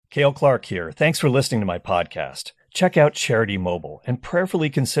Cale Clark here. Thanks for listening to my podcast. Check out Charity Mobile and prayerfully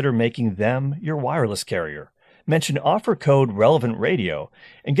consider making them your wireless carrier. Mention offer code Relevant Radio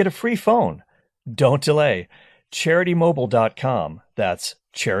and get a free phone. Don't delay. CharityMobile.com. That's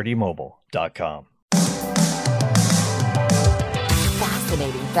CharityMobile.com.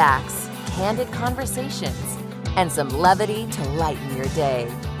 Fascinating facts, candid conversations, and some levity to lighten your day.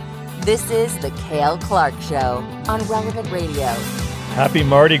 This is the Cale Clark Show on Relevant Radio. Happy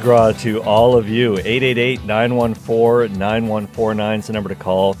Mardi Gras to all of you. 888-914-9149 is the number to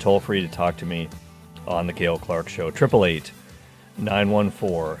call. Toll free to talk to me on the Cale Clark Show.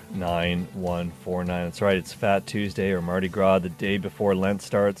 888-914-9149. That's right, it's Fat Tuesday or Mardi Gras, the day before Lent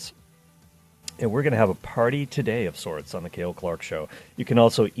starts. And we're going to have a party today of sorts on the Cale Clark Show. You can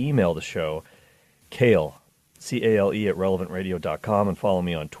also email the show, Cale, C-A-L-E, at relevantradio.com, and follow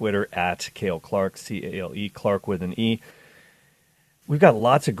me on Twitter at Cale Clark, C-A-L-E, Clark with an E. We've got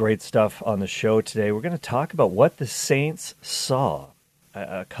lots of great stuff on the show today. We're going to talk about what the saints saw.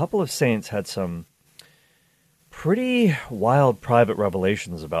 A couple of saints had some pretty wild private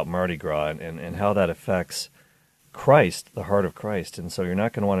revelations about Mardi Gras and how that affects Christ, the heart of Christ. And so you're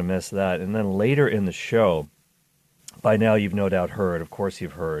not going to want to miss that. And then later in the show, by now you've no doubt heard, of course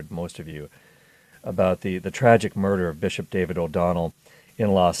you've heard, most of you, about the tragic murder of Bishop David O'Donnell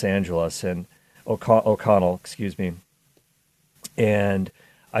in Los Angeles, and O'Connell, excuse me. And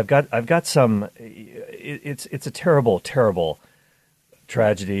I've got some. It's a terrible, terrible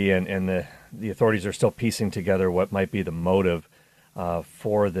tragedy, and the authorities are still piecing together what might be the motive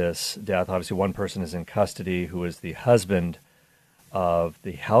for this death. Obviously, one person is in custody, who is the husband of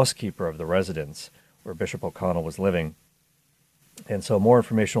the housekeeper of the residence where Bishop O'Connell was living. And so more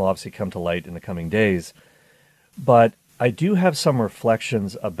information will obviously come to light in the coming days. But I do have some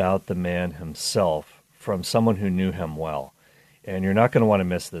reflections about the man himself from someone who knew him well. And you're not going to want to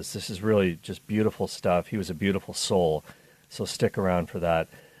miss this. This is really just beautiful stuff. He was a beautiful soul. So stick around for that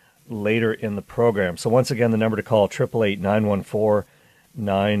later in the program. So once again, the number to call,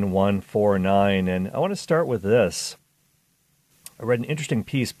 888-914-9149. And I want to start with this. I read an interesting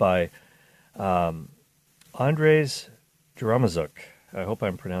piece by Andres Dramazuk. I hope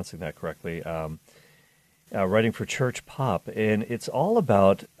I'm pronouncing that correctly. Writing for Church Pop. And it's all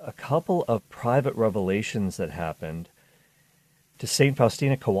about a couple of private revelations that happened to St.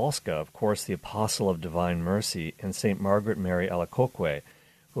 Faustina Kowalska, of course, the Apostle of Divine Mercy, and St. Margaret Mary Alacoque,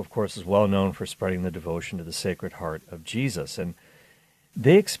 who, of course, is well known for spreading the devotion to the Sacred Heart of Jesus. And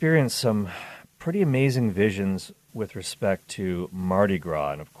they experienced some pretty amazing visions with respect to Mardi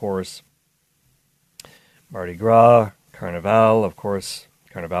Gras. And, of course, Mardi Gras, Carnival, of course,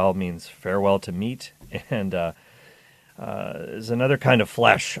 Carnival means farewell to meat, and there's another kind of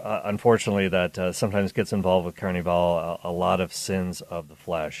flesh, unfortunately, that sometimes gets involved with Carnival, a lot of sins of the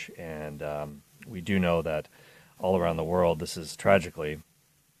flesh. And we do know that all around the world, this is tragically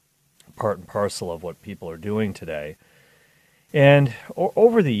part and parcel of what people are doing today. And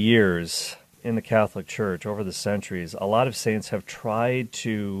over the years in the Catholic Church, over the centuries, a lot of saints have tried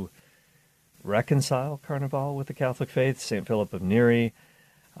to reconcile Carnival with the Catholic faith. St. Philip of Neri,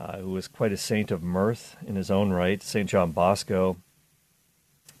 who was quite a saint of mirth in his own right, St. John Bosco.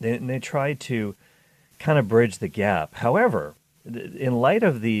 They tried to kind of bridge the gap. However, in light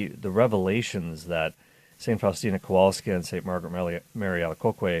of the revelations that St. Faustina Kowalska and St. Margaret Mary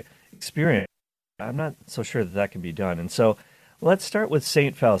Alacoque experienced, I'm not so sure that can be done. And so let's start with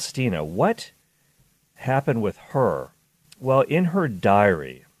St. Faustina. What happened with her? Well, in her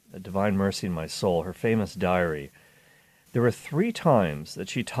diary, A Divine Mercy in My Soul, her famous diary, there were 3 times that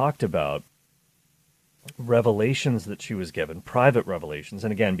she talked about revelations that she was given, private revelations.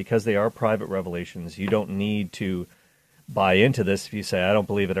 And again, because they are private revelations, you don't need to buy into this. If you say, I don't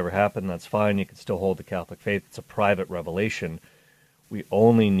believe it ever happened, that's fine. You can still hold the Catholic faith. It's a private revelation. We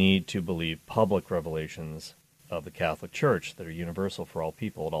only need to believe public revelations of the Catholic Church that are universal for all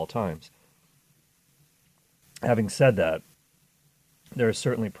people at all times. Having said that, there are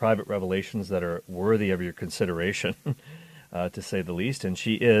certainly private revelations that are worthy of your consideration, to say the least. And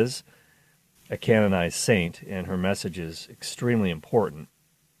she is a canonized saint, and her message is extremely important,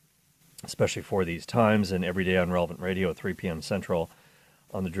 especially for these times. And every day on Relevant Radio at 3 p.m. Central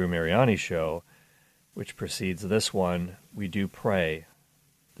on the Drew Mariani Show, which precedes this one, we do pray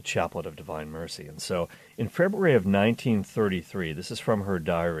the Chaplet of Divine Mercy. And so in February of 1933, this is from her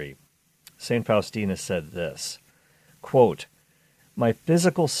diary, St. Faustina said this, quote, "My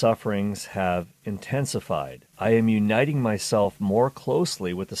physical sufferings have intensified. I am uniting myself more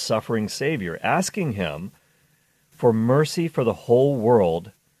closely with the suffering Savior, asking him for mercy for the whole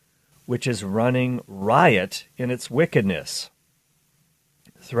world, which is running riot in its wickedness."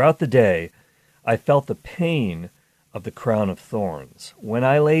 Throughout the day, I felt the pain of the crown of thorns. When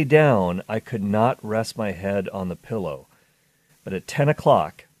I lay down, I could not rest my head on the pillow. But at 10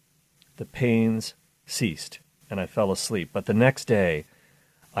 o'clock, the pains ceased, and I fell asleep. But the next day,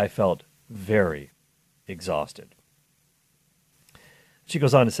 I felt very exhausted. She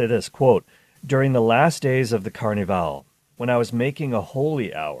goes on to say this, quote, during the last days of the Carnival, when I was making a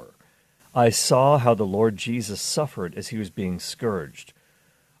holy hour, I saw how the Lord Jesus suffered as he was being scourged.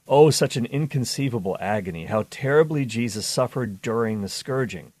 Oh, such an inconceivable agony, how terribly Jesus suffered during the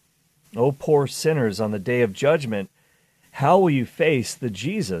scourging. Oh, poor sinners, on the day of judgment, how will you face the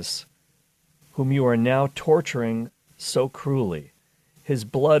Jesus whom you are now torturing so cruelly? His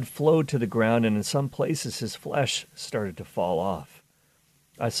blood flowed to the ground, and in some places his flesh started to fall off.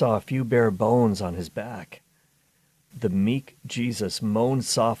 I saw a few bare bones on his back. The meek Jesus moaned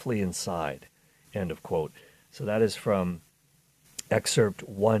softly inside. End of quote. So that is from excerpt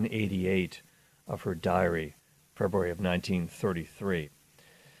 188 of her diary, February of 1933.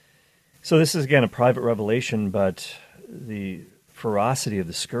 So this is, again, a private revelation, but the ferocity of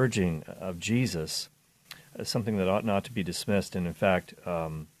the scourging of Jesus is something that ought not to be dismissed. And in fact,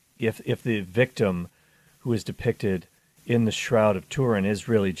 if the victim who is depicted in the Shroud of Turin is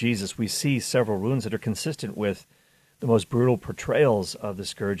really Jesus, we see several runes that are consistent with the most brutal portrayals of the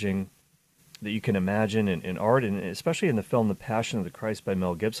scourging that you can imagine in art, and especially in the film The Passion of the Christ by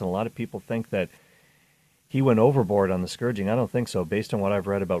Mel Gibson. A lot of people think that he went overboard on the scourging. I don't think so. Based on what I've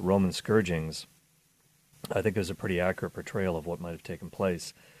read about Roman scourgings, I think there's a pretty accurate portrayal of what might have taken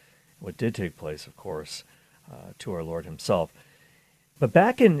place, what did take place, of course, to our Lord himself. But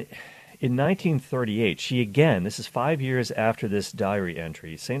back in 1938, she again, this is 5 years after this diary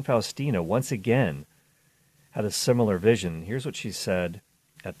entry, St. Faustina once again had a similar vision. Here's what she said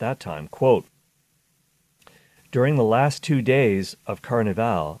at that time, quote, during the last 2 days of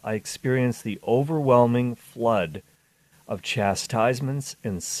Carnival, I experienced the overwhelming flood of chastisements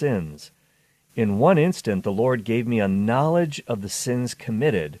and sins. In one instant, the Lord gave me a knowledge of the sins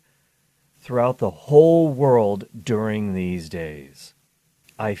committed throughout the whole world during these days.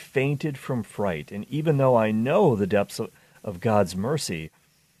 I fainted from fright, and even though I know the depths of God's mercy,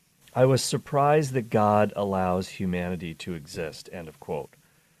 I was surprised that God allows humanity to exist. End of quote.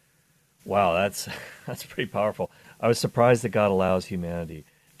 Wow, that's pretty powerful. I was surprised that God allows humanity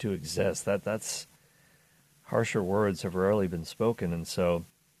to exist. That's harsher words have rarely been spoken, and so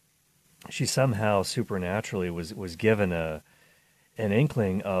she somehow supernaturally was given an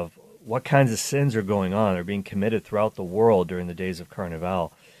inkling of what kinds of sins are going on, are being committed throughout the world during the days of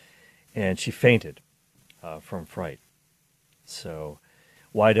Carnival, and she fainted from fright. So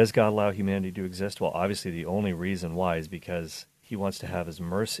why does God allow humanity to exist? Well, obviously the only reason why is because he wants to have as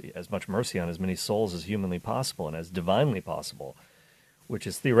much mercy on as many souls as humanly possible and as divinely possible, which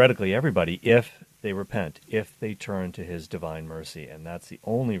is theoretically everybody, if they repent, if they turn to his divine mercy. And that's the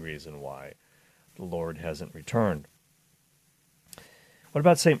only reason why the Lord hasn't returned. What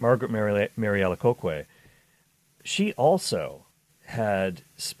about St. Margaret Mary Alacoque? She also had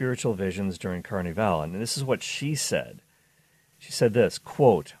spiritual visions during Carnival, and this is what she said. She said this,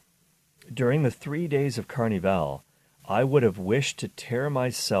 quote, during the 3 days of Carnival, I would have wished to tear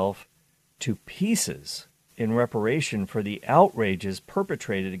myself to pieces in reparation for the outrages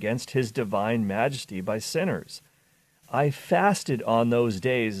perpetrated against his divine majesty by sinners. I fasted on those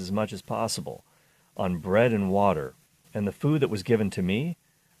days as much as possible, on bread and water, and the food that was given to me,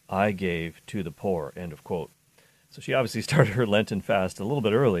 I gave to the poor. End of quote. So she obviously started her Lenten fast a little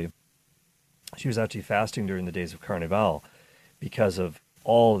bit early. She was actually fasting during the days of Carnival because of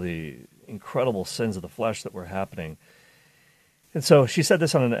all the incredible sins of the flesh that were happening. And so she said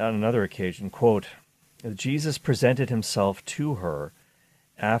this on another occasion, quote, Jesus presented himself to her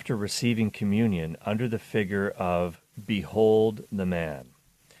after receiving communion under the figure of behold the man.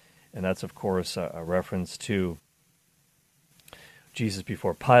 And that's, of course, a reference to Jesus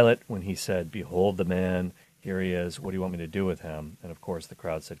before Pilate when he said, behold the man, here he is, what do you want me to do with him? And of course the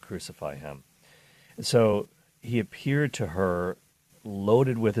crowd said, crucify him. And so he appeared to her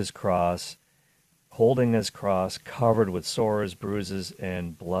loaded with his cross, holding his cross, covered with sores, bruises,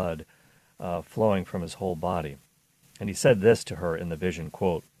 and blood flowing from his whole body. And he said this to her in the vision,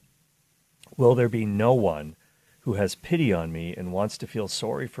 quote, will there be no one who has pity on me and wants to feel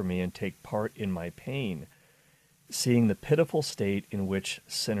sorry for me and take part in my pain, seeing the pitiful state in which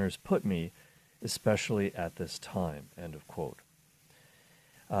sinners put me, especially at this time, end of quote.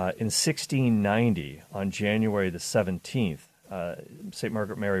 In 1690, on January the 17th, St.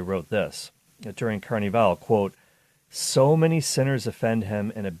 Margaret Mary wrote this, during Carnival, quote, so many sinners offend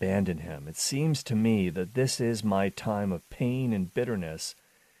him and abandon him. It seems to me that this is my time of pain and bitterness,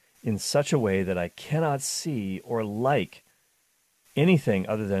 in such a way that I cannot see or like anything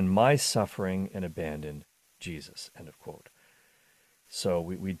other than my suffering and abandoned Jesus, end of quote. So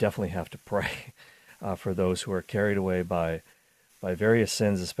we definitely have to pray for those who are carried away by various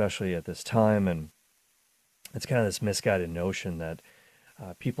sins, especially at this time. And it's kind of this misguided notion that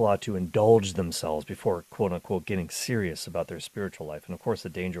people ought to indulge themselves before, quote unquote, getting serious about their spiritual life. And of course, the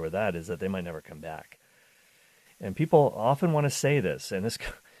danger with that is that they might never come back. And people often want to say this, and this,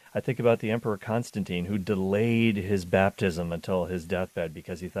 I think about the Emperor Constantine, who delayed his baptism until his deathbed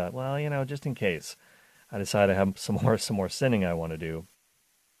because he thought, well, just in case I decide I have some more sinning I want to do.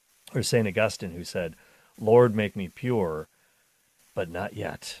 Or St. Augustine, who said, Lord, make me pure, but not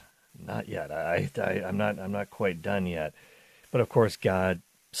yet. Not yet. I'm not quite done yet. But of course, God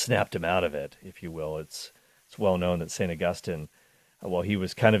snapped him out of it, if you will. It's well known that St. Augustine, he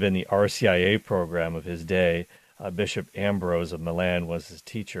was kind of in the RCIA program of his day. Bishop Ambrose of Milan was his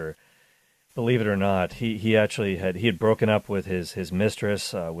teacher. Believe it or not, he actually had broken up with his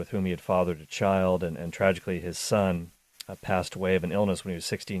mistress, with whom he had fathered a child, and tragically his son passed away of an illness when he was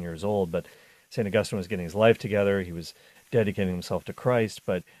 16 years old. But St. Augustine was getting his life together. He was dedicating himself to Christ.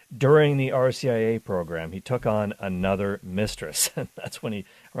 But during the RCIA program, he took on another mistress. And that's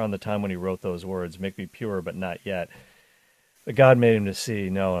around the time when he wrote those words, make me pure, but not yet. But God made him to see,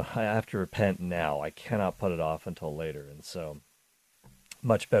 no, I have to repent now. I cannot put it off until later. And so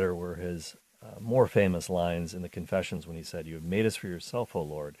much better were his more famous lines in the Confessions when he said, you have made us for yourself, O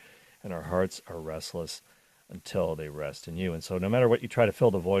Lord, and our hearts are restless until they rest in you. And so no matter what you try to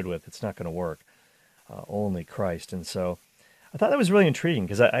fill the void with, it's not going to work. Only Christ. And so I thought that was really intriguing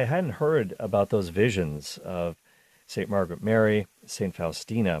because I hadn't heard about those visions of St. Margaret Mary, St.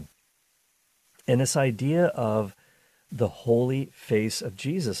 Faustina, and this idea of the holy face of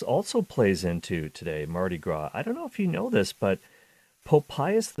Jesus also plays into today, Mardi Gras. I don't know if you know this, but Pope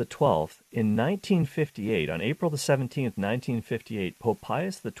Pius XII in 1958, on April the 17th, 1958, Pope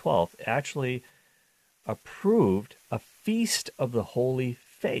Pius XII actually approved a feast of the holy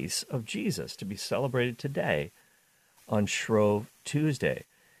face of Jesus to be celebrated today on Shrove Tuesday.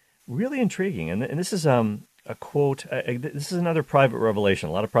 Really intriguing. And this is a quote. This is another private revelation.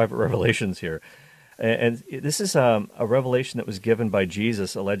 A lot of private revelations here. And this is a revelation that was given by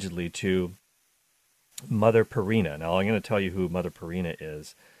Jesus, allegedly, to Mother Perina. Now, I'm going to tell you who Mother Perina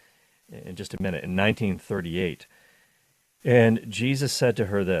is in just a minute. In 1938. And Jesus said to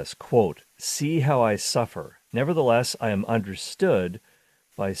her this, quote, see how I suffer. Nevertheless, I am understood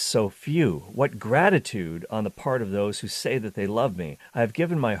by so few. What gratitude on the part of those who say that they love me. I have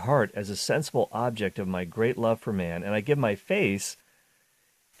given my heart as a sensible object of my great love for man, and I give my face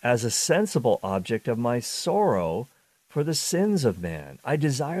as a sensible object of my sorrow for the sins of man. I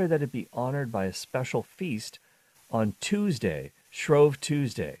desire that it be honored by a special feast on Tuesday, Shrove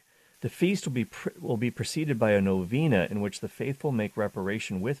Tuesday. The feast will be preceded by a novena in which the faithful make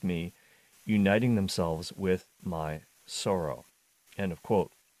reparation with me, uniting themselves with my sorrow. End of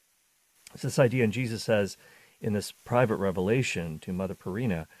quote. It's this idea, and Jesus says in this private revelation to Mother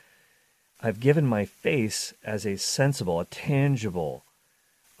Perina, I've given my face as a sensible, a tangible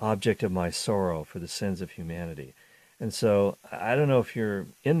object of my sorrow for the sins of humanity. And so I don't know if you're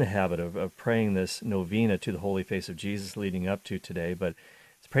in the habit of praying this novena to the holy face of Jesus leading up to today, but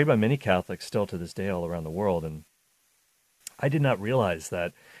it's prayed by many Catholics still to this day all around the world. And I did not realize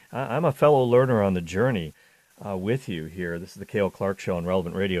that. I'm a fellow learner on the journey with you here. This is the Cale Clark Show on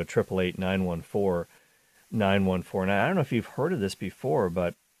Relevant Radio, 888-914-914. And I don't know if you've heard of this before,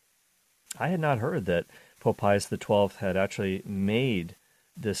 but I had not heard that Pope Pius XII had actually made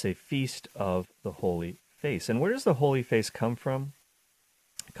this a feast of the Holy Face. And where does the Holy Face come from?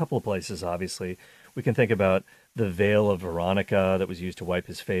 A couple of places, obviously. We can think about the veil of Veronica that was used to wipe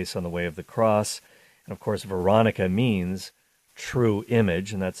his face on the way of the cross. And of course, Veronica means true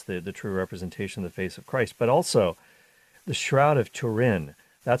image, and that's the true representation of the face of Christ. But also, the Shroud of Turin,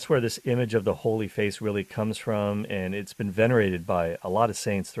 that's where this image of the Holy Face really comes from, and it's been venerated by a lot of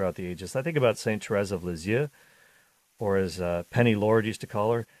saints throughout the ages. I think about St. Therese of Lisieux, or as Penny Lord used to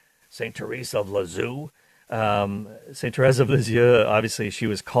call her, St. Therese of Lisieux. St. Therese of Lisieux, obviously she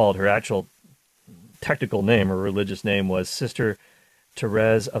was called, her actual technical name, her religious name was Sister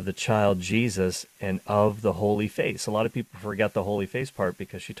Therese of the Child Jesus and of the Holy Face. A lot of people forget the Holy Face part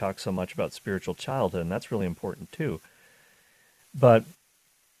because she talks so much about spiritual childhood, and that's really important too. But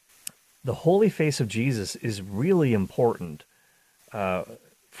the Holy Face of Jesus is really important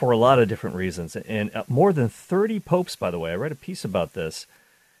for a lot of different reasons. And more than 30 popes, by the way, I read a piece about this,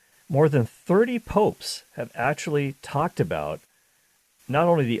 more than 30 popes have actually talked about not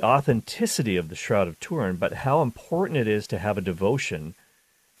only the authenticity of the Shroud of Turin, but how important it is to have a devotion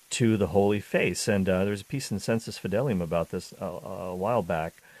to the Holy Face. And there's a piece in Sensus Fidelium about this a while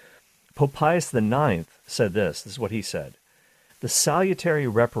back. Pope Pius IX said this. This is what he said. The salutary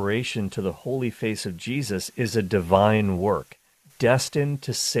reparation to the Holy Face of Jesus is a divine work, destined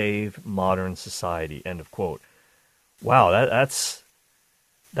to save modern society. End of quote. Wow, that's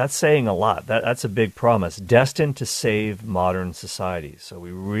saying a lot. That's a big promise. Destined to save modern society. So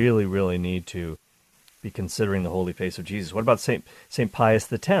we really, really need to be considering the Holy Face of Jesus. What about Saint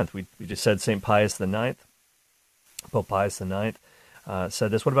Pius X? We just said Saint Pius IX. Pope Pius IX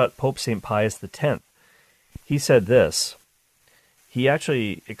said this. What about Pope Saint Pius X? He said this. He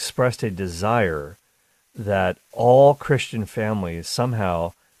actually expressed a desire that all Christian families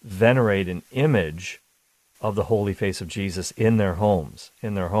somehow venerate an image of the Holy Face of Jesus in their homes.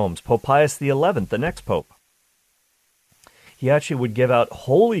 Pope Pius XI, the next pope, he actually would give out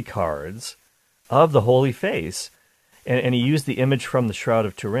holy cards of the Holy Face, and he used the image from the Shroud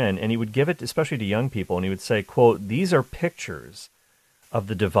of Turin, and he would give it especially to young people, and he would say, quote, "These are pictures of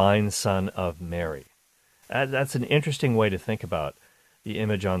the divine Son of Mary." That's an interesting way to think about the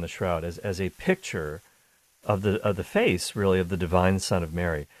image on the shroud as a picture of the face, really, of the divine Son of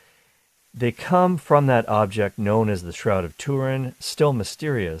Mary. They come from that object known as the Shroud of Turin, still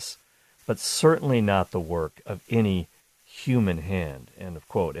mysterious, but certainly not the work of any human hand, end of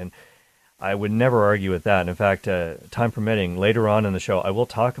quote. And I would never argue with that. And in fact, time permitting, later on in the show, I will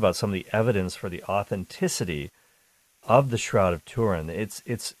talk about some of the evidence for the authenticity of the Shroud of Turin.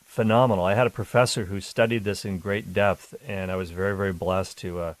 It's phenomenal. I had a professor who studied this in great depth, and I was very, very blessed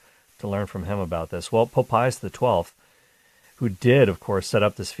to learn from him about this. Well, Pope Pius XII, who did, of course, set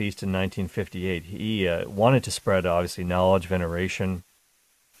up this feast in 1958, he wanted to spread, obviously, knowledge, veneration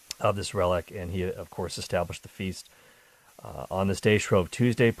of this relic, and he, of course, established the feast on this day, Shrove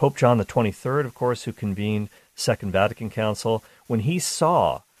Tuesday. Pope John the 23rd, of course, who convened Second Vatican Council, when he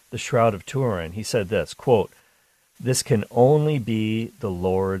saw the Shroud of Turin, he said this, quote, "This can only be the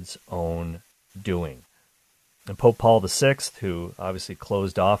Lord's own doing." And Pope Paul VI, who obviously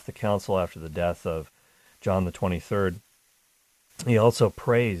closed off the council after the death of John the 23rd, he also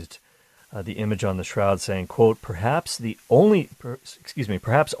praised the image on the shroud, saying, quote, perhaps only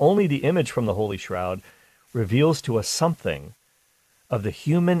the image from the Holy Shroud reveals to us something of the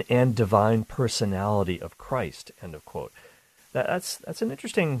human and divine personality of Christ, end of quote. That's an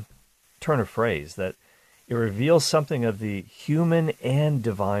interesting turn of phrase, that it reveals something of the human and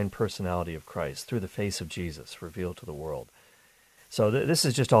divine personality of Christ through the face of Jesus revealed to the world. So this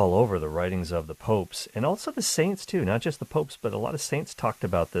is just all over the writings of the popes, and also the saints too, not just the popes, but a lot of saints talked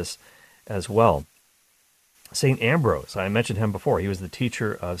about this as well. St. Ambrose, I mentioned him before, he was the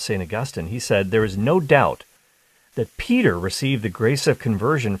teacher of St. Augustine. He said, "There is no doubt that Peter received the grace of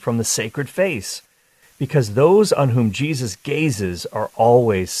conversion from the sacred face, because those on whom Jesus gazes are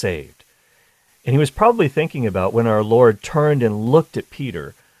always saved." And he was probably thinking about when our Lord turned and looked at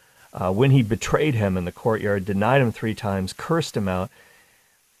Peter, when he betrayed him in the courtyard, denied him 3 times, cursed him out.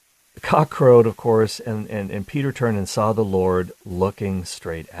 The cock crowed, of course, and Peter turned and saw the Lord looking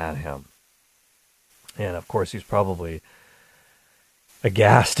straight at him. And, of course, he's probably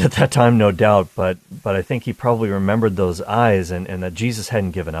aghast at that time, no doubt, but I think he probably remembered those eyes and that Jesus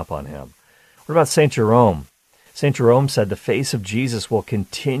hadn't given up on him. What about St. Jerome? St. Jerome said, "The face of Jesus will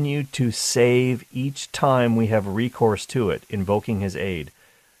continue to save each time we have recourse to it, invoking his aid.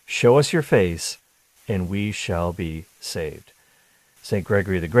 Show us your face, and we shall be saved." St.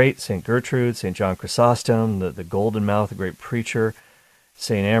 Gregory the Great, St. Gertrude, St. John Chrysostom, the Golden Mouth, the great preacher,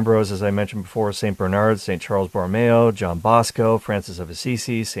 St. Ambrose, as I mentioned before, St. Bernard, St. Charles Borromeo, John Bosco, Francis of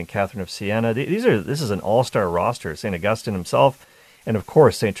Assisi, St. Catherine of Siena. This is an all-star roster. St. Augustine himself, and of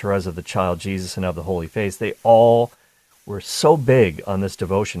course, St. Therese of the Child Jesus and of the Holy Face. They all were so big on this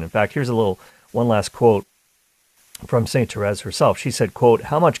devotion. In fact, here's one last quote from St. Therese herself. She said, quote,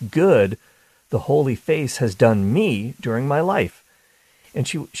 "How much good the Holy Face has done me during my life." And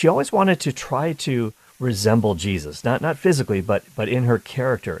she always wanted to try to resemble Jesus, not physically, but in her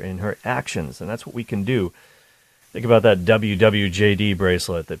character, in her actions, and that's what we can do. Think about that WWJD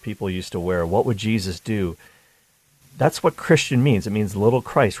bracelet that people used to wear. What would Jesus do? That's what Christian means. It means little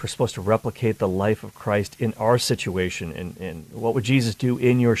Christ. We're supposed to replicate the life of Christ in our situation, and what would Jesus do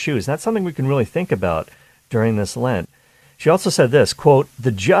in your shoes? And that's something we can really think about during this Lent. She also said this, quote, "The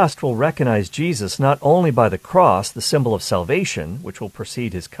just will recognize Jesus not only by the cross, the symbol of salvation, which will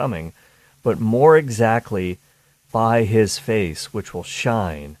precede his coming, but more exactly by his face, which will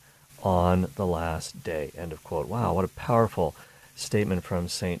shine on the last day." End of quote. Wow, what a powerful statement from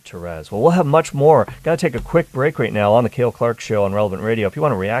St. Therese. Well, we'll have much more. Got to take a quick break right now on the Cale Clark Show on Relevant Radio. If you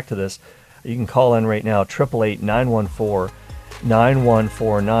want to react to this, you can call in right now, 888-914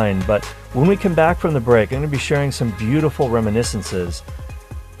 9149. But when we come back from the break, I'm going to be sharing some beautiful reminiscences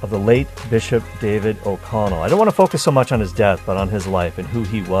of the late Bishop David O'Connell. I don't want to focus so much on his death, but on his life and who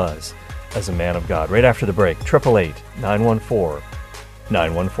he was as a man of God. Right after the break,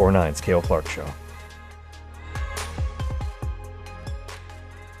 888-914-9149. It's Cale Clark Show.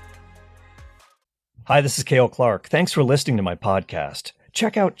 Hi, this is Cale Clark. Thanks for listening to my podcast.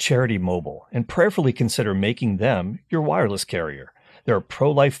 Check out Charity Mobile and prayerfully consider making them your wireless carrier. They're a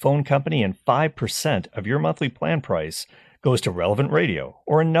pro-life phone company, and 5% of your monthly plan price goes to Relevant Radio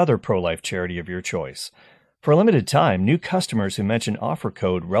or another pro-life charity of your choice. For a limited time, new customers who mention offer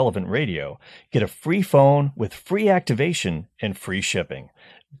code Relevant Radio get a free phone with free activation and free shipping.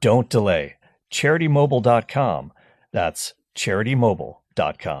 Don't delay. CharityMobile.com. That's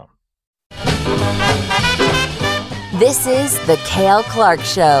CharityMobile.com. This is the Cale Clark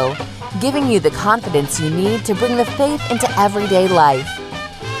Show, giving you the confidence you need to bring the faith into everyday life.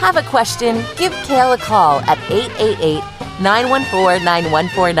 Have a question? Give Cale a call at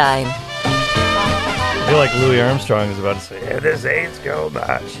 888-914-9149. I feel like Louis Armstrong is about to say, "Hey, the Saints go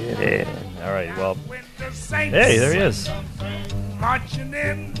marching in." All right, well, hey, there he is.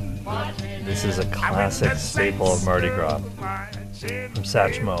 This is a classic staple of Mardi Gras from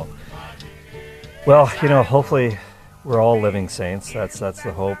Satchmo. Well, hopefully we're all living saints. That's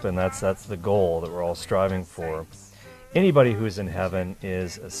the hope, and that's the goal that we're all striving for. Anybody who's in heaven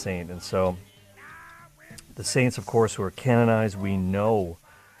is a saint, and so the saints, of course, who are canonized, we know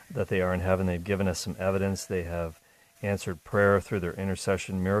that they are in heaven. They've given us some evidence. They have answered prayer through their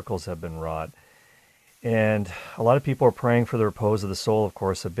intercession. Miracles have been wrought. And a lot of people are praying for the repose of the soul, of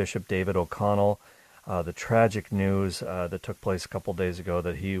course, of Bishop David O'Connell. The tragic news that took place a couple days ago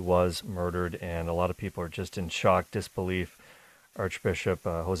that he was murdered, and a lot of people are just in shock, disbelief. Archbishop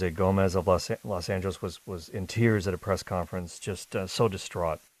Jose Gomez of Los Angeles was in tears at a press conference, just so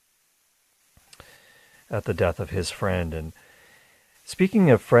distraught at the death of his friend. And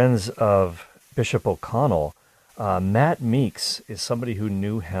speaking of friends of Bishop O'Connell, Matt Meeks is somebody who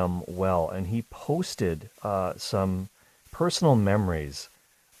knew him well, and he posted some personal memories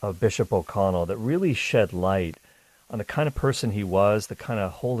of Bishop O'Connell that really shed light on the kind of person he was, the kind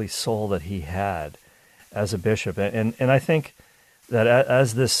of holy soul that he had as a bishop. And I think that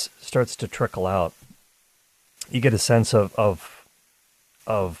as this starts to trickle out, you get a sense of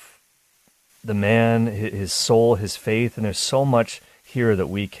the man, his soul, his faith, and there's so much here that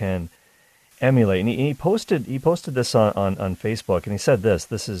we can emulate. And he posted this on Facebook, and he said this.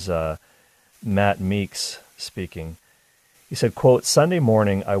 This is Matt Meeks speaking. He said, quote, "Sunday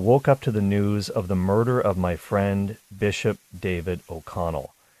morning, I woke up to the news of the murder of my friend, Bishop David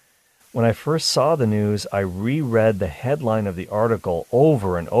O'Connell. When I first saw the news, I reread the headline of the article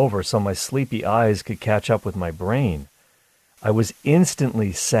over and over so my sleepy eyes could catch up with my brain. I was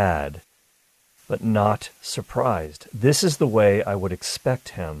instantly sad, but not surprised. This is the way I would expect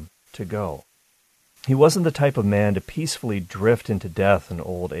him to go. He wasn't the type of man to peacefully drift into death and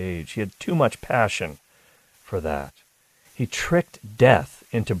old age. He had too much passion for that. He tricked death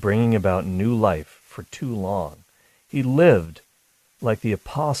into bringing about new life for too long. He lived like the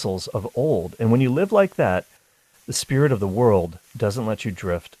apostles of old. And when you live like that, the spirit of the world doesn't let you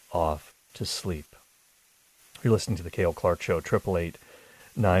drift off to sleep." You're listening to the Cale Clark Show,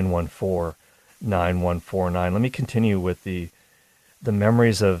 888-914-9149. Let me continue with the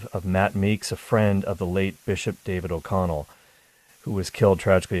memories of Matt Meeks, a friend of the late Bishop David O'Connell, who was killed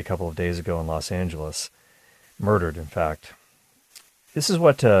tragically a couple of days ago in Los Angeles. Murdered, in fact. This is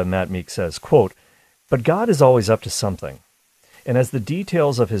what Matt Meeks says, quote, "But God is always up to something. And as the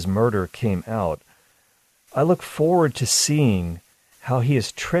details of his murder came out, I look forward to seeing how he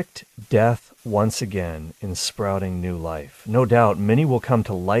has tricked death once again in sprouting new life. No doubt many will come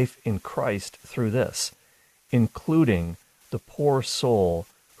to life in Christ through this, including the poor soul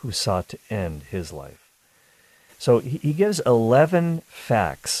who sought to end his life." So he gives 11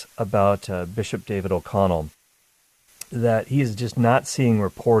 facts about Bishop David O'Connell that he is just not seeing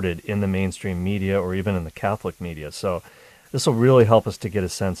reported in the mainstream media or even in the Catholic media. So this will really help us to get a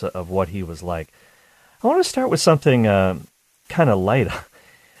sense of what he was like. I want to start with something kind of light.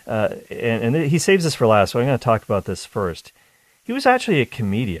 And he saves this for last, so I'm going to talk about this first. He was actually a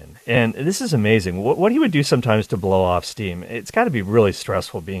comedian, and this is amazing. What he would do sometimes to blow off steam, it's got to be really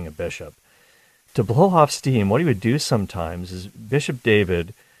stressful being a bishop. To blow off steam, what he would do sometimes is Bishop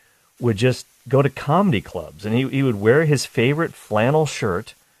David would just go to comedy clubs, and he would wear his favorite flannel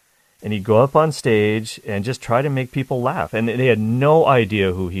shirt, and he'd go up on stage and just try to make people laugh. And they had no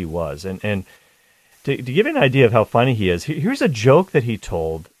idea who he was. And to give you an idea of how funny he is, here's a joke that he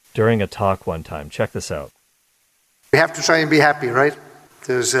told during a talk one time. Check this out. We have to try and be happy, right?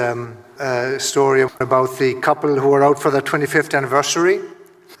 There's a story about the couple who were out for their 25th anniversary,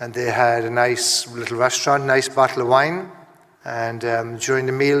 and they had a nice little restaurant, nice bottle of wine. And during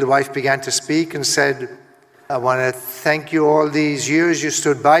the meal, the wife began to speak and said, I want to thank you all these years. You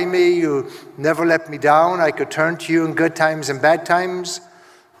stood by me. You never let me down. I could turn to you in good times and bad times.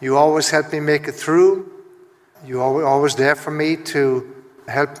 You always helped me make it through. You were always there for me to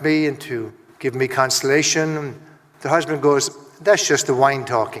help me and to give me consolation. And the husband goes, that's just the wine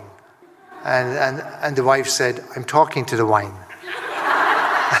talking. And the wife said, I'm talking to the wine.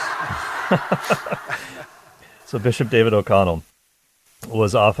 So Bishop David O'Connell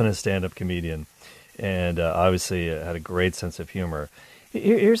was often a stand-up comedian, and obviously had a great sense of humor.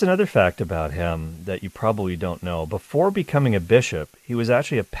 Here's another fact about him that you probably don't know. Before becoming a bishop, he was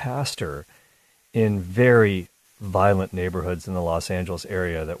actually a pastor in very violent neighborhoods in the Los Angeles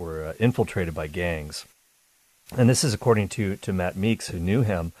area that were infiltrated by gangs. And this is according to Matt Meeks, who knew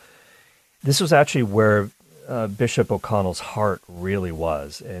him. This was actually where Bishop O'Connell's heart really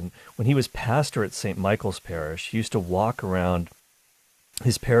was. And when he was pastor at St. Michael's Parish, he used to walk around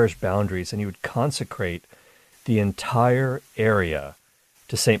his parish boundaries and he would consecrate the entire area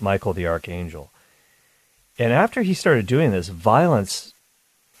to St. Michael the Archangel. And after he started doing this, violence,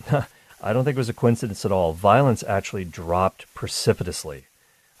 I don't think it was a coincidence at all, violence actually dropped precipitously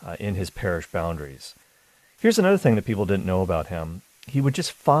in his parish boundaries. Here's another thing that people didn't know about him. He would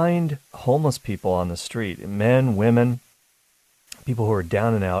just find homeless people on the street, men, women, people who were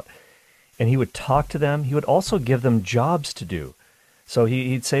down and out, and he would talk to them. He would also give them jobs to do. So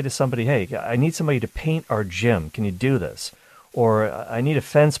he'd say to somebody, hey, I need somebody to paint our gym. Can you do this? Or I need a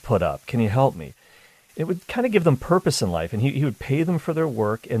fence put up. Can you help me? It would kind of give them purpose in life, and he would pay them for their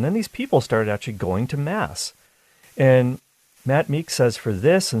work, and then these people started actually going to Mass. And Matt Meeks says for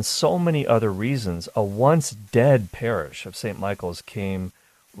this and so many other reasons, a once dead parish of St. Michael's came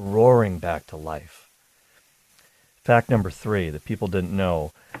roaring back to life. Fact number 3 that people didn't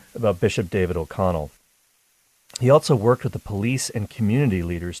know about Bishop David O'Connell. He also worked with the police and community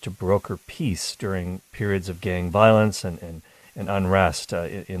leaders to broker peace during periods of gang violence and unrest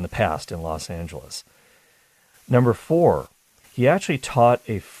in the past in Los Angeles. Number 4, he actually taught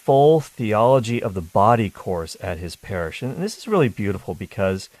a full theology of the body course at his parish. And this is really beautiful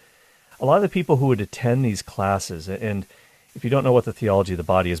because a lot of the people who would attend these classes, and if you don't know what the theology of the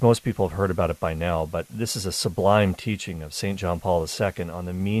body is, most people have heard about it by now, but this is a sublime teaching of St. John Paul II on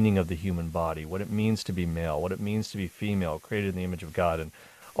the meaning of the human body, what it means to be male, what it means to be female, created in the image of God, and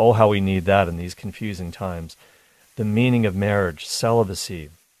oh, how we need that in these confusing times. The meaning of marriage, celibacy,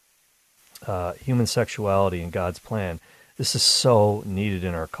 human sexuality and God's plan. This is so needed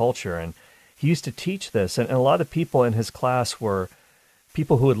in our culture. And he used to teach this. And a lot of people in his class were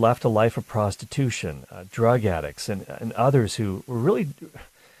people who had left a life of prostitution, drug addicts, and others who were really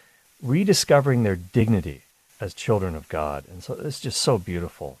rediscovering their dignity as children of God. And so it's just so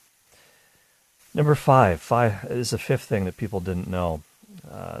beautiful. Number 5 is the 5th thing that people didn't know,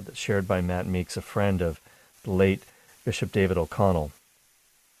 that's shared by Matt Meeks, a friend of the late Bishop David O'Connell.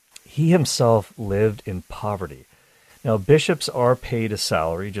 He himself lived in poverty. Now, bishops are paid a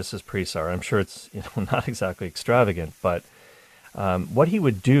salary, just as priests are. I'm sure it's not exactly extravagant, but what he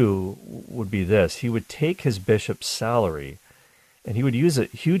would do would be this. He would take his bishop's salary, and he would use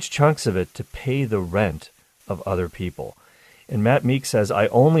huge chunks of it to pay the rent of other people. And Matt Meeks says, I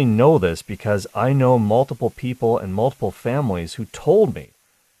only know this because I know multiple people and multiple families who told me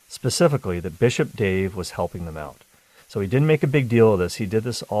specifically that Bishop Dave was helping them out. So he didn't make a big deal of this. He did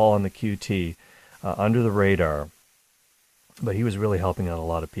this all on the QT, under the radar. But he was really helping out a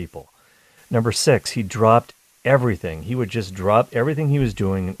lot of people. Number 6, he dropped everything. He would just drop everything he was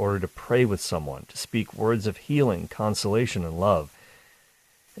doing in order to pray with someone, to speak words of healing, consolation, and love.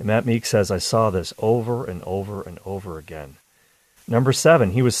 And Matt Meeks says, I saw this over and over and over again. Number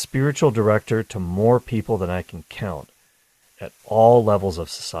 7, he was spiritual director to more people than I can count at all levels of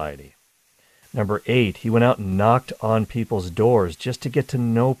society. Number 8, he went out and knocked on people's doors just to get to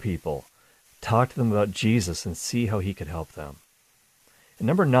know people, talk to them about Jesus and see how he could help them. And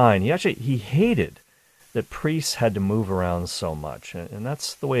number 9, he hated that priests had to move around so much. And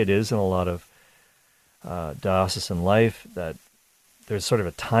that's the way it is in a lot of diocesan life, that there's sort of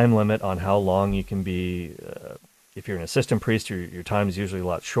a time limit on how long you can be. If you're an assistant priest, your time is usually a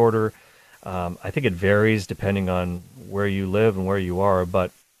lot shorter. I think it varies depending on where you live and where you are,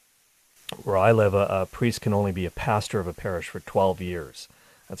 but where I live, a priest can only be a pastor of a parish for 12 years.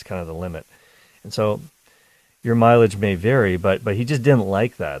 That's kind of the limit. And so your mileage may vary, but he just didn't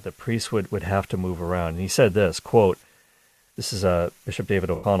like that. The priests would have to move around. And he said this, quote, this is Bishop David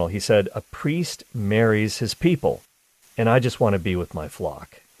O'Connell, he said, a priest marries his people. and I just want to be with my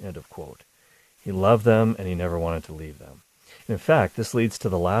flock, end of quote. He loved them, and he never wanted to leave them. And in fact, this leads to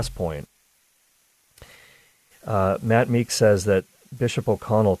the last point. Matt Meek says that Bishop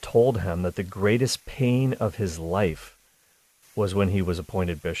O'Connell told him that the greatest pain of his life was when he was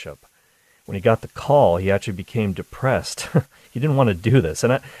appointed bishop. When he got the call, he actually became depressed. He didn't want to do this.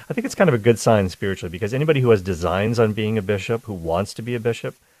 And I think it's kind of a good sign spiritually, because anybody who has designs on being a bishop, who wants to be a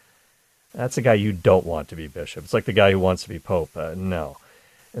bishop, that's a guy you don't want to be bishop. It's like the guy who wants to be pope. No.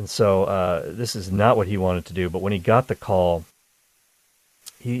 And so this is not what he wanted to do. But when he got the call,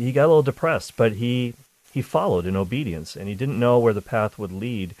 he got a little depressed, but he followed in obedience, and he didn't know where the path would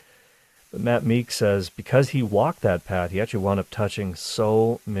lead. But Matt Meek says because he walked that path, he actually wound up touching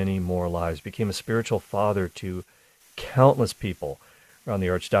so many more lives, became a spiritual father to countless people around the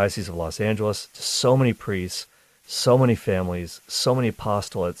Archdiocese of Los Angeles, to so many priests, so many families, so many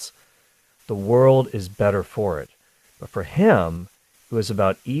apostolates. The world is better for it. But for him, it was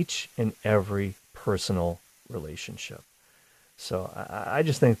about each and every personal relationship. So I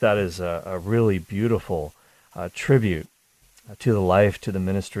just think that is a really beautiful tribute to the life, to the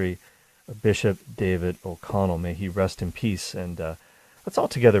ministry of Bishop David O'Connell. May he rest in peace. And let's all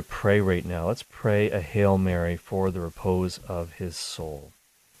together pray right now. Let's pray a Hail Mary for the repose of his soul.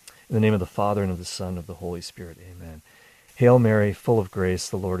 In the name of the Father, and of the Son, and of the Holy Spirit, amen. Hail Mary, full of grace,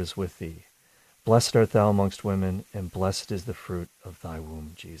 the Lord is with thee. Blessed art thou amongst women, and blessed is the fruit of thy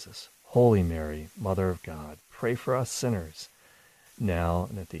womb, Jesus. Holy Mary, Mother of God, pray for us sinners, now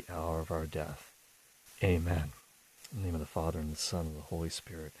and at the hour of our death. Amen. In the name of the Father, and the Son, and the Holy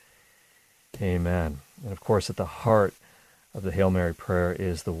Spirit. Amen. And of course, at the heart of the Hail Mary prayer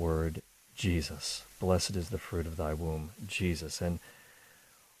is the word Jesus. Blessed is the fruit of thy womb, Jesus. And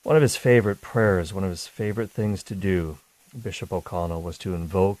one of his favorite prayers, one of his favorite things to do, Bishop O'Connell, was to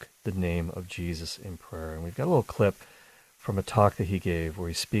invoke the name of Jesus in prayer. And we've got a little clip from a talk that he gave where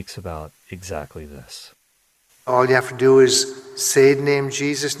he speaks about exactly this. All you have to do is say the name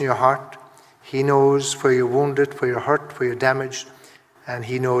Jesus in your heart. He knows where you're wounded, where you're hurt, where you're damaged, and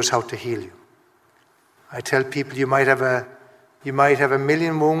he knows how to heal you. I tell people you might have a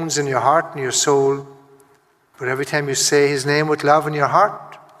million wounds in your heart and your soul, but every time you say his name with love in your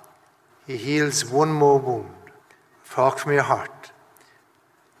heart, he heals one more wound. Talk from your heart.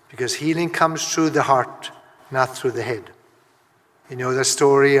 Because healing comes through the heart, not through the head. You know the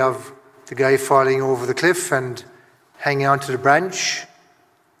story of the guy falling over the cliff and hanging onto the branch,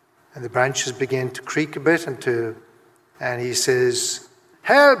 and the branches begin to creak a bit, and he says,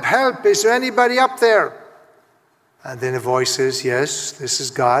 "Help, help, is there anybody up there?" And then a voice says, "Yes, this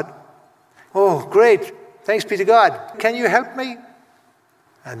is God." "Oh, great, thanks be to God. Can you help me?"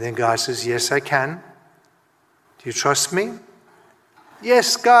 And then God says, "Yes, I can. Do you trust me?"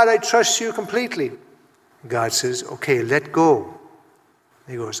 "Yes, God, I trust you completely." God says, "Okay, let go."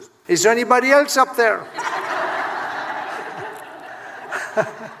 He goes, "Is there anybody else up there?"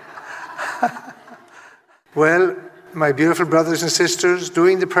 Well, my beautiful brothers and sisters,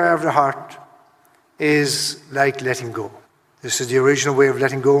 doing the prayer of the heart is like letting go. This is the original way of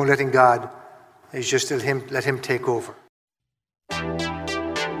letting go and letting God, is just to let him take over.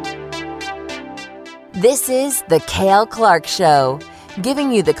 This is the Cale Clark Show,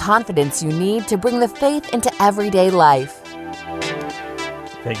 giving you the confidence you need to bring the faith into everyday life.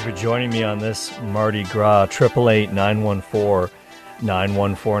 Thank you for joining me on this Mardi Gras.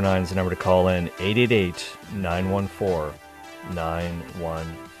 888-914-9149 is the number to call in. 888-914-9149.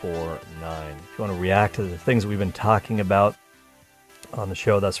 If you want to react to the things that we've been talking about on the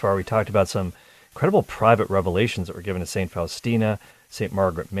show thus far, we talked about some incredible private revelations that were given to St. Faustina, St.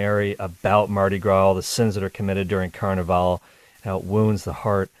 Margaret Mary, about Mardi Gras, all the sins that are committed during Carnival, how it wounds the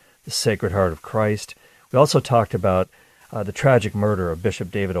heart, the Sacred Heart of Christ. We also talked about the tragic murder of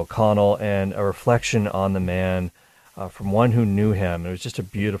Bishop David O'Connell and a reflection on the man from one who knew him. It was just a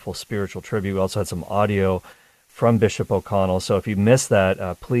beautiful spiritual tribute. We also had some audio from Bishop O'Connell. So if you missed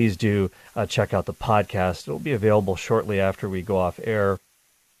that, please do check out the podcast. It will be available shortly after we go off air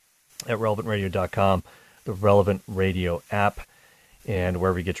at relevantradio.com, the Relevant Radio app, and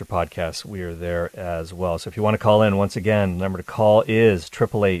wherever you get your podcasts, we are there as well. So if you want to call in, once again, the number to call is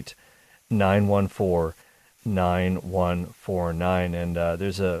 888-914-9149. And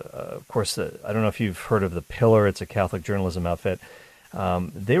there's of course, I don't know if you've heard of The Pillar. It's a Catholic journalism outfit.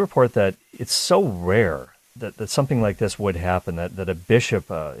 They report that it's so rare that something like this would happen, that a bishop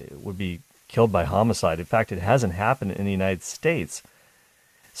would be killed by homicide. In fact, it hasn't happened in the United States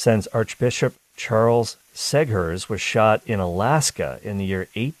since Archbishop Charles Seghers was shot in Alaska in the year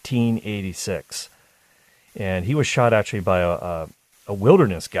 1886. And he was shot actually by a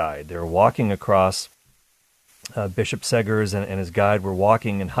wilderness guide. They were walking across Bishop Seggers and his guide were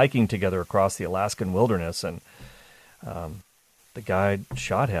walking and hiking together across the Alaskan wilderness, and the guide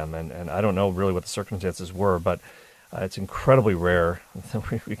shot him. And I don't know really what the circumstances were, but it's incredibly rare.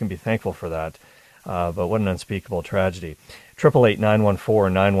 We can be thankful for that. But what an unspeakable tragedy.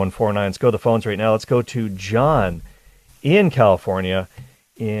 888-914-9149. Let's go to the phones right now. Let's go to John in California,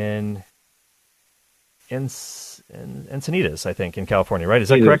 in Encinitas, I think, in California, right? Is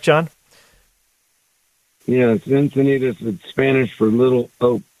that correct, John? Yeah, it's Encinitas. It's Spanish for little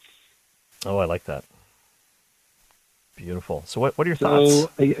oak. Oh, I like that. Beautiful. So what are your thoughts?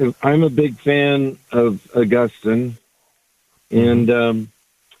 So I'm a big fan of Augustine, and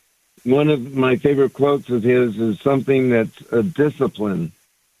one of my favorite quotes of his is something that's a discipline.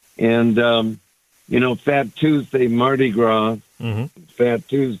 And, Fat Tuesday, Mardi Gras, Fat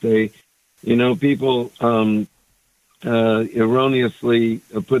Tuesday, people erroneously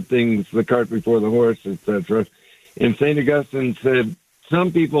put the cart before the horse, etc. And St. Augustine said,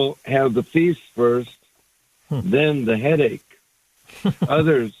 some people have the feast first, then the headache.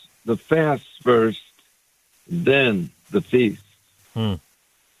 Others, the fast first, then the feast. I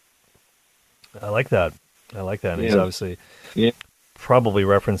like that. And he's obviously probably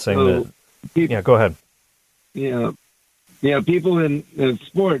referencing people, go ahead. Yeah, people in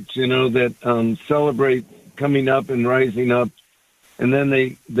sports, that celebrate coming up and rising up, and then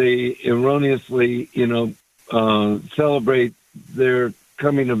they erroneously, celebrate their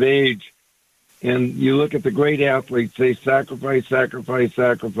coming of age. And you look at the great athletes, they sacrifice. And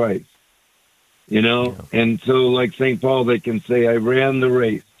so like St. Paul, they can say, I ran the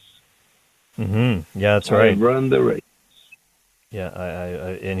race. Yeah, that's right. I run the race. Yeah,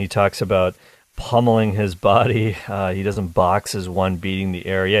 and he talks about pummeling his body. He doesn't box as one beating the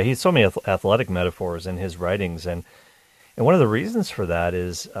air. Yeah, he has so many athletic metaphors in his writings. And one of the reasons for that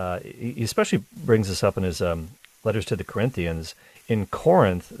is he especially brings this up in his letters to the Corinthians. In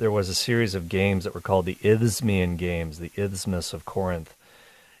Corinth, there was a series of games that were called the Isthmian Games, the Isthmus of Corinth.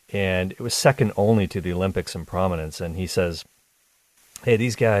 And it was second only to the Olympics in prominence. And he says, hey,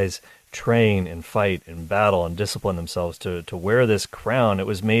 these guys train and fight and battle and discipline themselves to wear this crown. It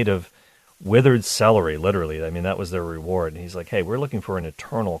was made of withered celery, literally. I mean, that was their reward. And he's like, hey, we're looking for an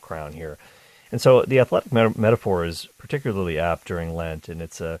eternal crown here. And so the athletic metaphor is particularly apt during Lent. And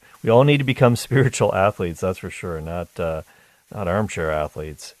it's we all need to become spiritual athletes, that's for sure, not armchair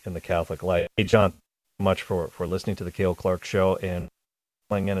athletes in the Catholic life. Hey, John, thank you so much for listening to the Cale Clark Show and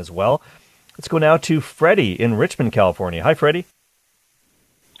calling in as well. Let's go now to Freddie in Richmond, California. Hi, Freddie.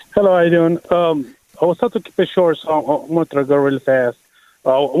 Hello, how you doing? I was told to keep it short, so I'm going to go really fast.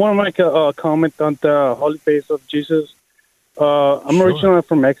 I want to make a comment on the Holy Face of Jesus. I'm originally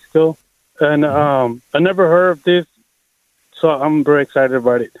from Mexico, and I never heard of this, so I'm very excited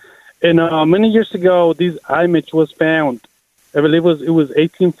about it. And many years ago, this image was found. I believe it was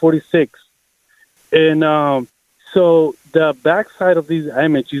 1846. And so the backside of this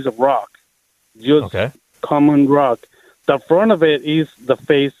image is a rock, just common rock. The front of it is the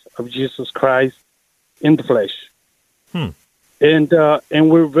face of Jesus Christ in the flesh.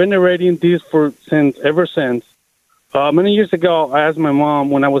 And we're venerating this ever since. Many years ago, I asked my mom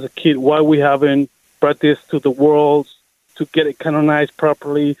when I was a kid why we haven't brought this to the world to get it canonized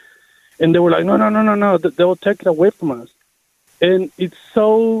properly. And they were like, no, they will take it away from us. And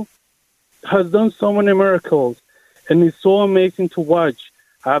has done so many miracles, and it's so amazing to watch.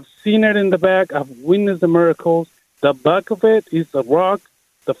 I've seen it in the back. I've witnessed the miracles. The back of it is a rock.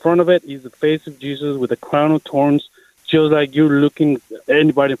 The front of it is the face of Jesus with a crown of thorns, just like you're looking at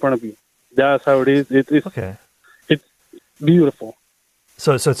anybody in front of you. That's how it is. It's beautiful.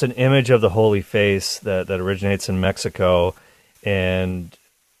 So it's an image of the Holy Face that originates in Mexico, and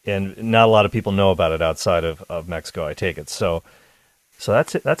not a lot of people know about it outside of Mexico, I take it. So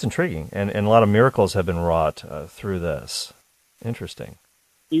that's intriguing, and a lot of miracles have been wrought through this. Interesting.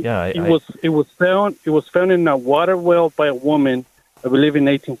 It was found in a water well by a woman, I believe, in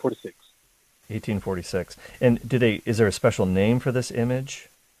 1846. 1846. And is there a special name for this image?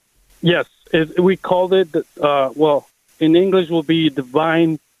 Yes, we called it. In English, will be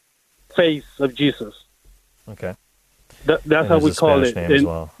Divine Face of Jesus. Okay. That's how we call it. Name as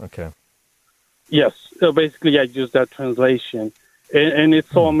well. Okay. Yes. So basically, I use that translation, and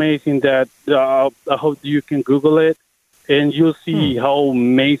it's so amazing that I hope you can Google it. And you'll see how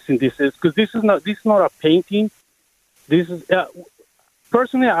amazing this is, because this is not a painting. This is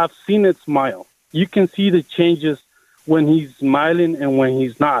personally, I've seen it smile. You can see the changes when he's smiling and when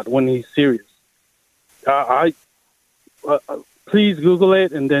he's not, when he's serious. Please Google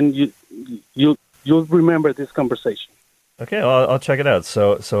it, and then you'll remember this conversation. Okay, well, I'll check it out.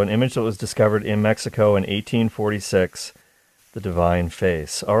 So an image that was discovered in Mexico in 1846, the divine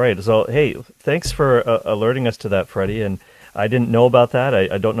face. All right. So, hey, thanks for alerting us to that, Freddie. And I didn't know about that.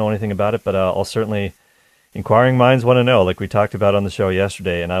 I don't know anything about it, but I'll certainly, inquiring minds want to know, like we talked about on the show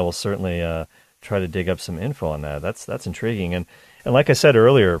yesterday, and I will certainly try to dig up some info on that. That's intriguing. And like I said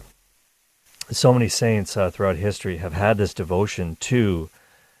earlier, so many saints throughout history have had this devotion to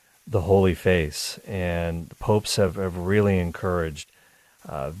the Holy Face, and the popes have really encouraged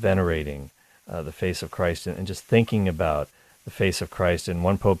venerating the face of Christ and just thinking about the face of Christ. And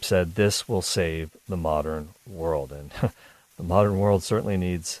one pope said, this will save the modern world. And the modern world certainly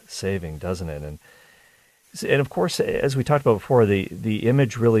needs saving, doesn't it? And of course, as we talked about before, the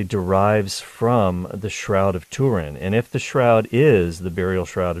image really derives from the Shroud of Turin. And if the shroud is the burial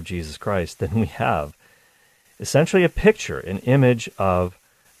shroud of Jesus Christ, then we have essentially a picture, an image of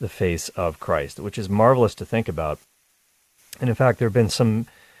the face of Christ, which is marvelous to think about. And in fact, there have been some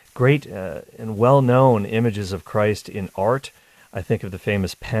great and well-known images of Christ in art. I think of the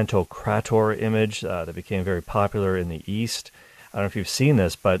famous Pantocrator image that became very popular in the East. I don't know if you've seen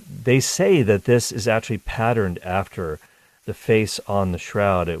this, but they say that this is actually patterned after the face on the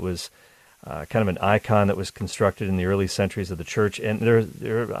shroud. It was kind of an icon that was constructed in the early centuries of the church. And there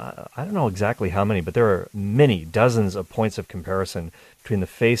I don't know exactly how many, but there are many, dozens of points of comparison between the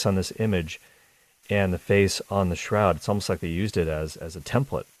face on this image and the face on the shroud. It's almost like they used it as a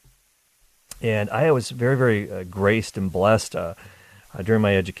template. And I was very, very graced and blessed during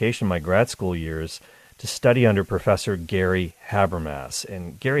my education, my grad school years, to study under Professor Gary Habermas.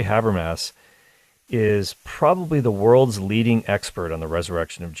 And Gary Habermas is probably the world's leading expert on the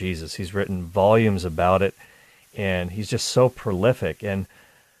resurrection of Jesus. He's written volumes about it, and he's just so prolific. And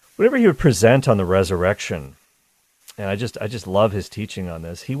whenever he would present on the resurrection, and I just love his teaching on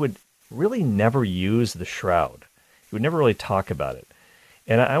this, he would really never use the shroud. He would never really talk about it.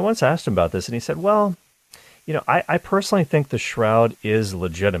 And I once asked him about this, and he said, well, I personally think the shroud is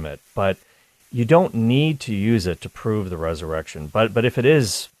legitimate, but you don't need to use it to prove the resurrection. But if it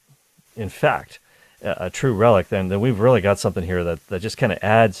is, in fact, a true relic, then we've really got something here that just kind of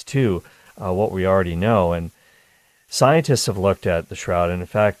adds to what we already know. And scientists have looked at the shroud, and in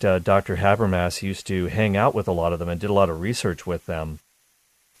fact, Dr. Habermas used to hang out with a lot of them and did a lot of research with them.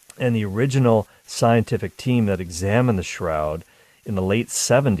 And the original scientific team that examined the shroud in the late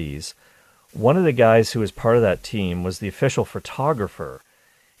 70s, one of the guys who was part of that team was the official photographer,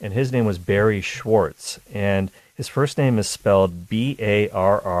 and his name was Barry Schwartz. And his first name is spelled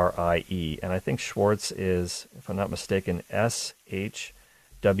B-A-R-R-I-E, and I think Schwartz is, if I'm not mistaken, S-H-W-O-R-T-Z.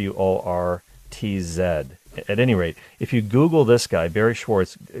 At any rate, if you Google this guy, Barry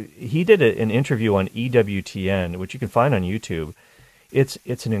Schwartz, he did an interview on EWTN, which you can find on YouTube.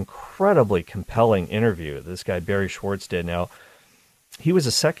 It's an incredibly compelling interview this guy Barry Schwartz did. Now, he was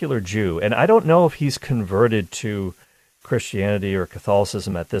a secular Jew, and I don't know if he's converted to Christianity or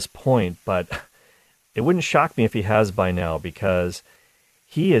Catholicism at this point, but it wouldn't shock me if he has by now, because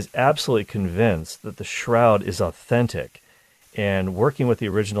he is absolutely convinced that the shroud is authentic, and working with the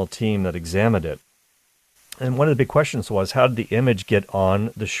original team that examined it. And one of the big questions was, how did the image get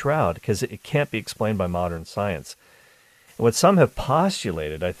on the shroud? Because it can't be explained by modern science. And what some have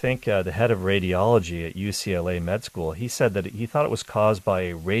postulated, I think the head of radiology at UCLA Med School, he said that he thought it was caused by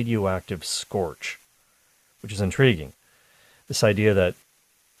a radioactive scorch, which is intriguing. This idea that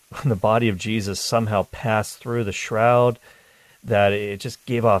the body of Jesus somehow passed through the shroud, that it just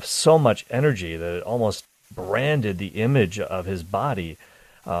gave off so much energy that it almost branded the image of his body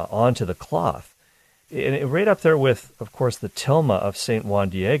onto the cloth. And right up there with, of course, the tilma of St. Juan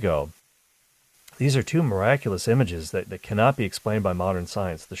Diego. These are two miraculous images that cannot be explained by modern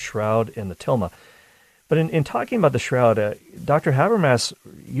science, the shroud and the tilma. But in talking about the shroud, Dr. Habermas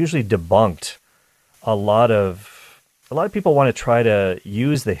usually debunked a lot of people want to try to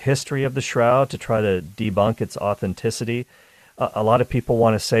use the history of the shroud to try to debunk its authenticity. A lot of people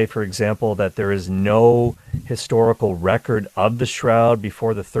want to say, for example, that there is no historical record of the shroud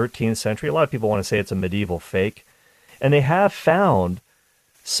before the 13th century. A lot of people want to say it's a medieval fake. And they have found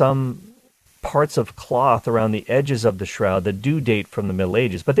some parts of cloth around the edges of the shroud that do date from the Middle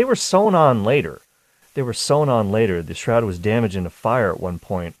Ages, but they were sewn on later. The shroud was damaged in a fire at one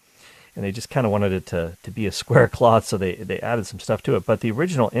point, and they just kind of wanted it to be a square cloth, so they added some stuff to it. But the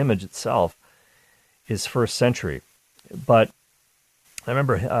original image itself is first century. But I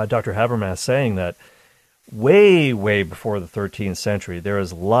remember Dr. Habermas saying that way, way before the 13th century, there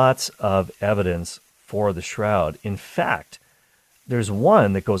is lots of evidence for the shroud. In fact, there's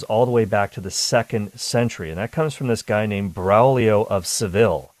one that goes all the way back to the 2nd century, and that comes from this guy named Braulio of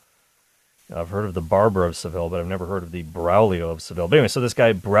Seville. I've heard of the Barber of Seville, but I've never heard of the Braulio of Seville. But anyway, so this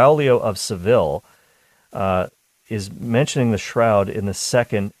guy, Braulio of Seville, is mentioning the shroud in the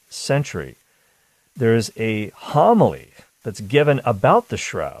 2nd century. There's a homily that's given about the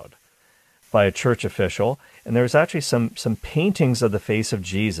shroud by a church official, and there's actually some paintings of the face of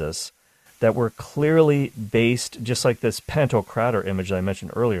Jesus that were clearly based, just like this Pantocrator image that I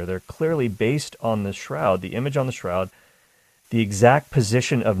mentioned earlier, they're clearly based on the shroud, the image on the shroud. The exact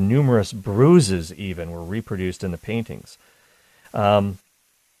position of numerous bruises even were reproduced in the paintings.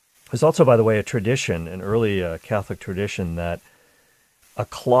 There's also, by the way, a tradition, an early Catholic tradition, that a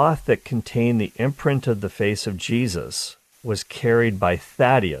cloth that contained the imprint of the face of Jesus was carried by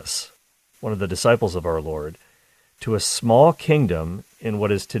Thaddeus, one of the disciples of our Lord, to a small kingdom in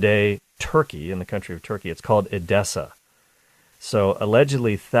what is today Turkey, in the country of Turkey. It's called Edessa. So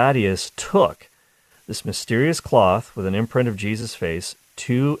allegedly Thaddeus took this mysterious cloth with an imprint of Jesus' face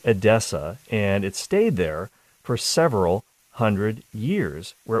to Edessa, and it stayed there for several hundred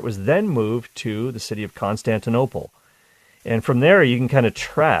years, where it was then moved to the city of Constantinople. And from there, you can kind of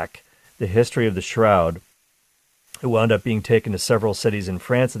track the history of the shroud. It wound up being taken to several cities in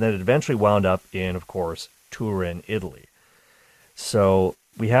France, and then it eventually wound up in, of course, Turin, Italy. So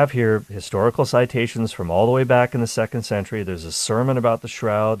we have here historical citations from all the way back in the 2nd century. There's a sermon about the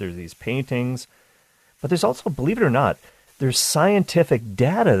shroud. There's these paintings. But there's also, believe it or not, there's scientific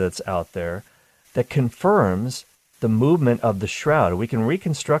data that's out there that confirms the movement of the shroud. We can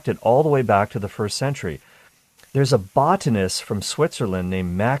reconstruct it all the way back to the 1st century. There's a botanist from Switzerland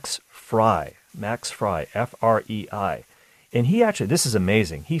named Max Frei, F-R-E-I. And he actually, this is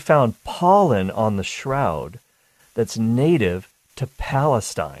amazing, he found pollen on the shroud that's native to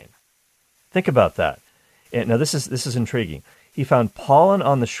Palestine. Think about that. And now this is intriguing. He found pollen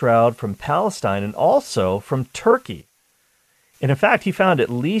on the shroud from Palestine and also from Turkey. And in fact, he found at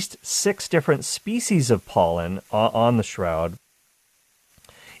least 6 different species of pollen on the shroud,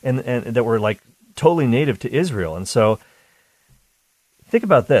 and that were like totally native to Israel. And so think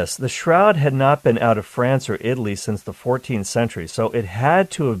about this. The shroud had not been out of France or Italy since the 14th century. So it had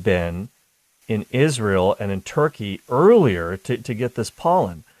to have been in Israel and in Turkey earlier to get this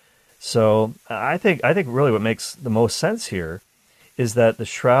pollen. So I think really what makes the most sense here is that the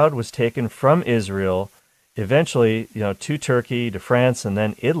shroud was taken from Israel, eventually, to Turkey, to France, and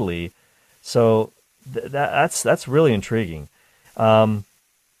then Italy. So that's really intriguing. But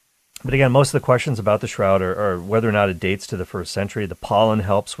again, most of the questions about the shroud are whether or not it dates to the 1st century. The pollen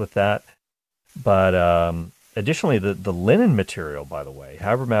helps with that. But additionally, the linen material, by the way,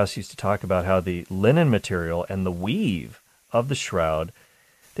 Habermas used to talk about how the linen material and the weave of the shroud,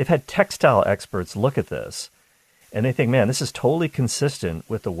 they've had textile experts look at this, and they think, man, this is totally consistent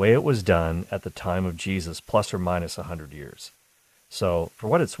with the way it was done at the time of Jesus, plus or minus 100 years. So for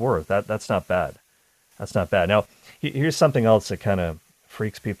what it's worth, that's not bad. That's not bad. Now, here's something else that kind of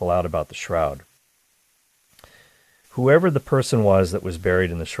freaks people out about the shroud. Whoever the person was that was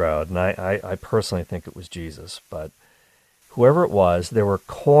buried in the shroud, and I personally think it was Jesus, but whoever it was, there were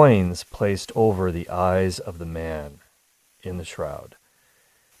coins placed over the eyes of the man in the shroud.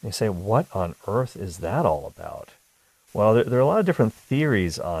 And you say, what on earth is that all about? Well, there are a lot of different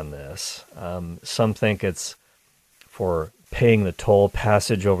theories on this. Some think it's for paying the toll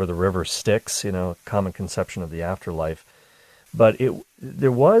passage over the river Styx, common conception of the afterlife. But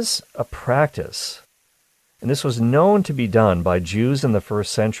there was a practice, and this was known to be done by Jews in the 1st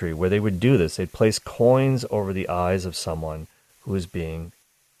century, where they would do this. They'd place coins over the eyes of someone who was being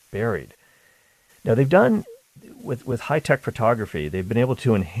buried. Now, they've done, with high-tech photography, they've been able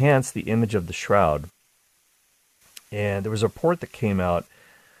to enhance the image of the shroud. And there was a report that came out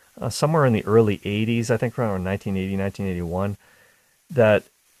somewhere in the early 80s, I think around 1980, 1981, that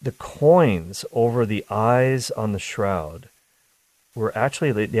the coins over the eyes on the shroud were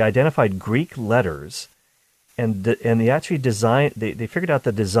actually, they identified Greek letters, and they actually designed, they figured out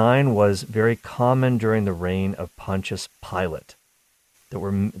the design was very common during the reign of Pontius Pilate.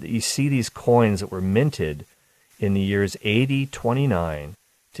 You see these coins that were minted in the years AD 29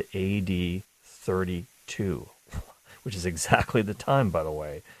 to AD 32, which is exactly the time, by the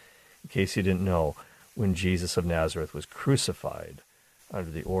way, in case you didn't know, when Jesus of Nazareth was crucified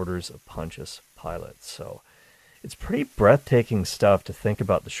under the orders of Pontius Pilate. So it's pretty breathtaking stuff to think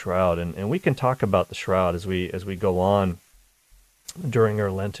about the shroud, and we can talk about the shroud as we go on during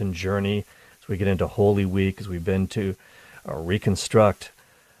our Lenten journey, as we get into Holy Week, as we've been to reconstruct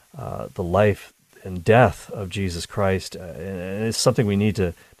the life and death of Jesus Christ, and it's something we need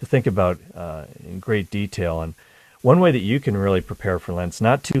to think about in great detail. And one way that you can really prepare for Lent, it's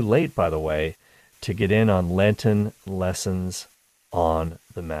not too late, by the way, to get in on Lenten Lessons on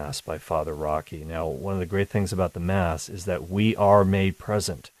the Mass by Father Rocky. Now, one of the great things about the Mass is that we are made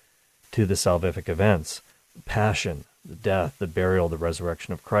present to the salvific events, the Passion, the death, the burial, the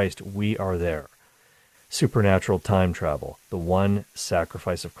resurrection of Christ. We are there. Supernatural time travel, the one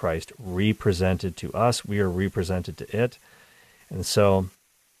sacrifice of Christ represented to us. We are represented to it. And so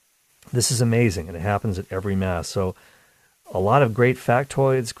this is amazing, and it happens at every Mass. So a lot of great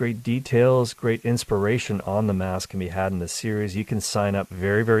factoids, great details, great inspiration on the Mass can be had in this series. You can sign up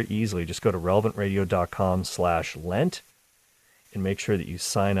very, very easily. Just go to relevantradio.com/Lent and make sure that you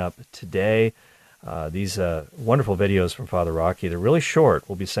sign up today. These wonderful videos from Father Rocky, they're really short,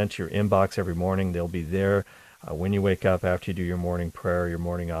 will be sent to your inbox every morning. They'll be there when you wake up after you do your morning prayer, your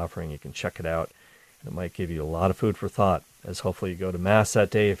morning offering. You can check it out. It might give you a lot of food for thought as hopefully you go to Mass that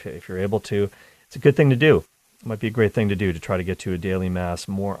day if you're able to. It's a good thing to do. It might be a great thing to do to try to get to a daily Mass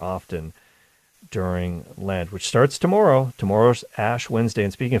more often during Lent, which starts tomorrow. Tomorrow's Ash Wednesday.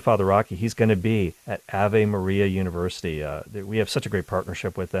 And speaking of Father Rocky, he's going to be at Ave Maria University. We have such a great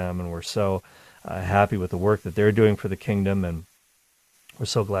partnership with them, and we're so happy with the work that they're doing for the kingdom, and we're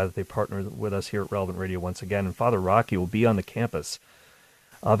so glad that they partnered with us here at Relevant Radio once again. And Father Rocky will be on the campus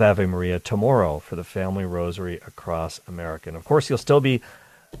of Ave Maria tomorrow for the Family Rosary across America. And of course, you'll still be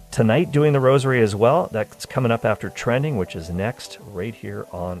tonight doing the Rosary as well. That's coming up after Trending, which is next right here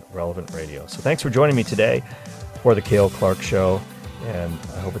on Relevant Radio. So thanks for joining me today for the Cale Clark Show, and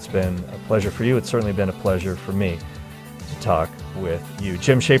I hope it's been a pleasure for you. It's certainly been a pleasure for me to talk with you.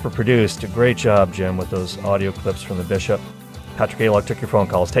 Jim Shaper produced. A great job, Jim, with those audio clips from the Bishop. Patrick Aylock took your phone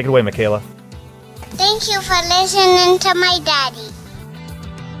calls. Take it away, Michaela. Thank you for listening to my daddy.